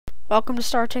Welcome to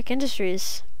StarTech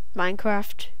Industries.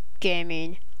 Minecraft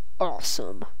gaming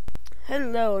awesome.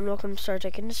 Hello and welcome to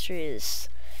StarTech Industries.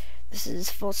 This is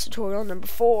Voltz tutorial number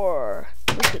 4.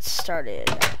 Let's get started.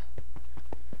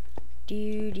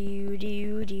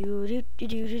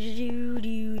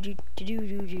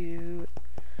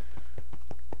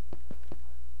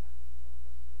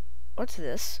 What's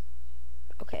this?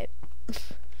 Okay.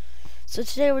 So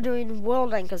today we're doing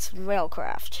world anchors from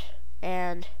Railcraft,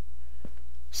 and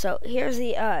so here's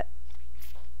the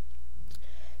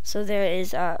so there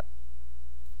is the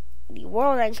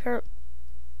world anchor,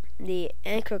 the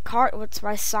anchor cart, which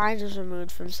my sign is removed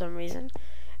from some reason,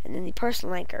 and then the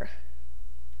personal anchor.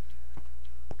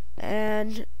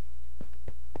 And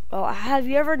well, have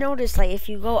you ever noticed, like, if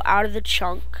you go out of the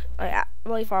chunk, like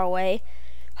really far away,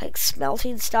 like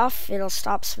smelting stuff, it'll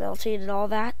stop smelting and all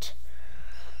that?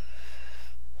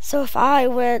 So if I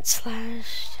went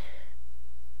slash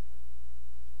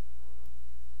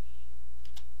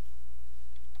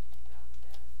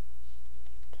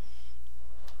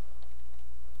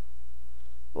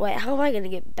wait, how am I gonna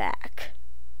get back?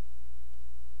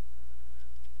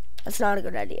 That's not a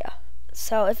good idea.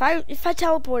 So if I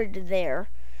teleported to there,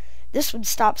 this would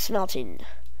stop smelting,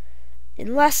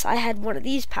 unless I had one of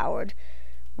these powered,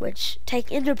 which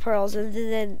take ender pearls and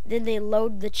then they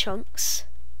load the chunks.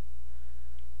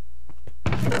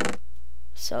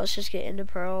 So let's just get ender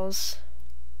pearls.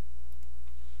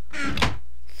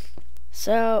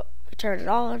 So we turn it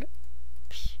on.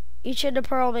 Each ender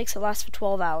pearl makes it last for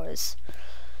 12 hours.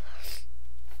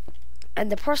 And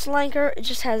the personal anchor, it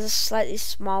just has a slightly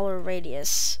smaller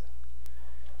radius.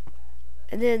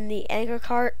 And then the anchor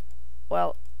cart,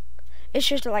 well, it's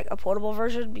just like a portable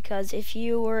version, because if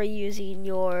you were using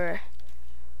your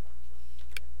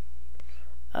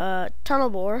tunnel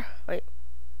bore, wait,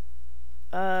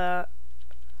 oh,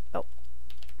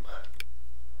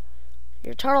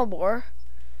 your tunnel bore,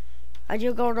 and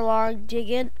you're going along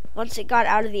digging, once it got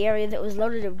out of the area that was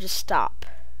loaded, it would just stop.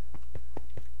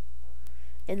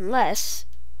 Unless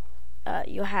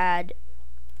you had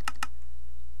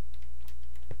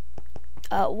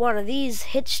one of these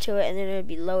hitched to it and then it would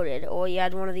be loaded, or you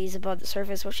had one of these above the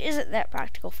surface, which isn't that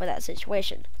practical for that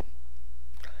situation.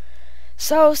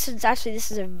 So since actually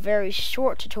this is a very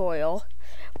short tutorial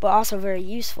but also very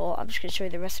useful, I'm just going to show you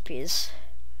the recipes.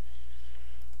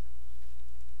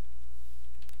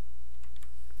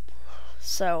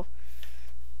 So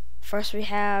first we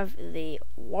have the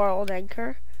world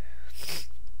anchor.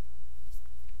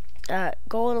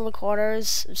 Gold in the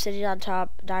corners, obsidian on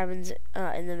top, diamonds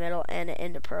in the middle, and an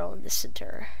ender pearl in the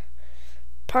center.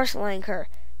 Personal anchor,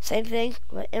 same thing,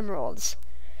 but emeralds.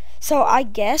 So I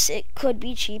guess it could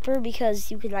be cheaper,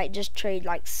 because you could like just trade,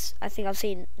 like, I think I've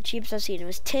seen, the cheapest I've seen, it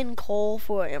was 10 coal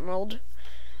for an emerald.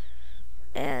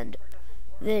 And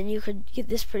then you could get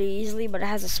this pretty easily, but it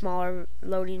has a smaller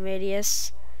loading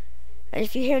radius. And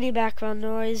if you hear any background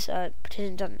noise,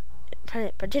 pretend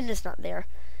it's not there.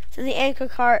 So the anchor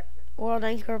cart, world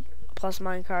anchor plus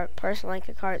minecart, personal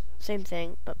anchor cart, same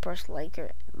thing, but personal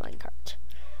anchor and minecart.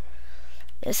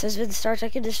 This has been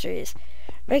StarTech Industries.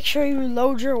 Make sure you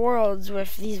load your worlds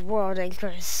with these world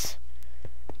anchors.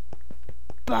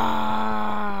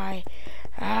 Bye.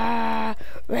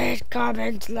 Rate,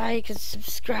 comment, like, and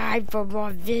subscribe for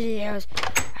more videos.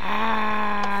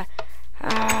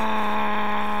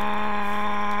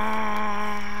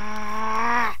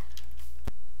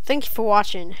 Thank you for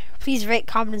watching. Please rate,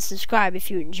 comment, and subscribe if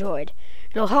you enjoyed.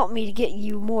 It'll help me to get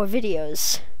you more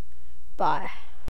videos. Bye.